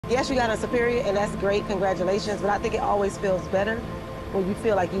yes, you got a superior, and that's great, congratulations, but I think it always feels better when you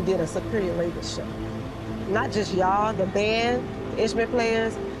feel like you did a superior rated show. Not just y'all, the band, the instrument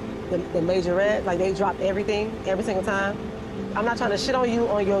players, the majorette, like they dropped everything, every single time. I'm not trying to shit on you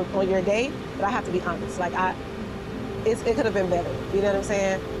on your day, but I have to be honest. Like it could have been better, you know what I'm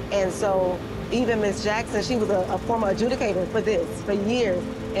saying? And so even Miss Jackson, she was a former adjudicator for this, for years.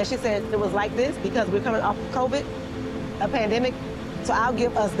 And she said it was like this because we're coming off of COVID, a pandemic. So I'll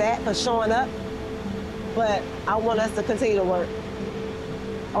give us that for showing up, but I want us to continue to work.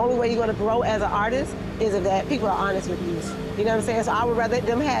 Only way you're gonna grow as an artist is if that people are honest with you. You know what I'm saying? So I would rather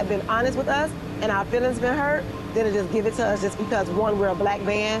them have been honest with us and our feelings been hurt than to just give it to us just because, one, we're a black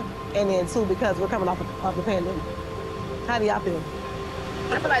band, and then two, because we're coming off of the pandemic. How do y'all feel?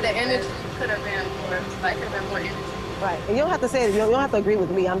 I feel like the energy could have been more energy. Right, and you don't have to say it, you don't have to agree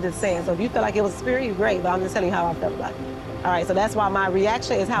with me, I'm just saying. So if you feel like it was superior, great, but I'm just telling you how I felt about it. All right, so that's why my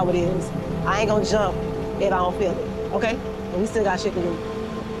reaction is how it is. I ain't gonna jump if I don't feel it, okay? And we still got shit to do.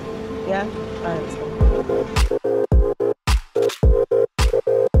 Yeah? All right, let's go.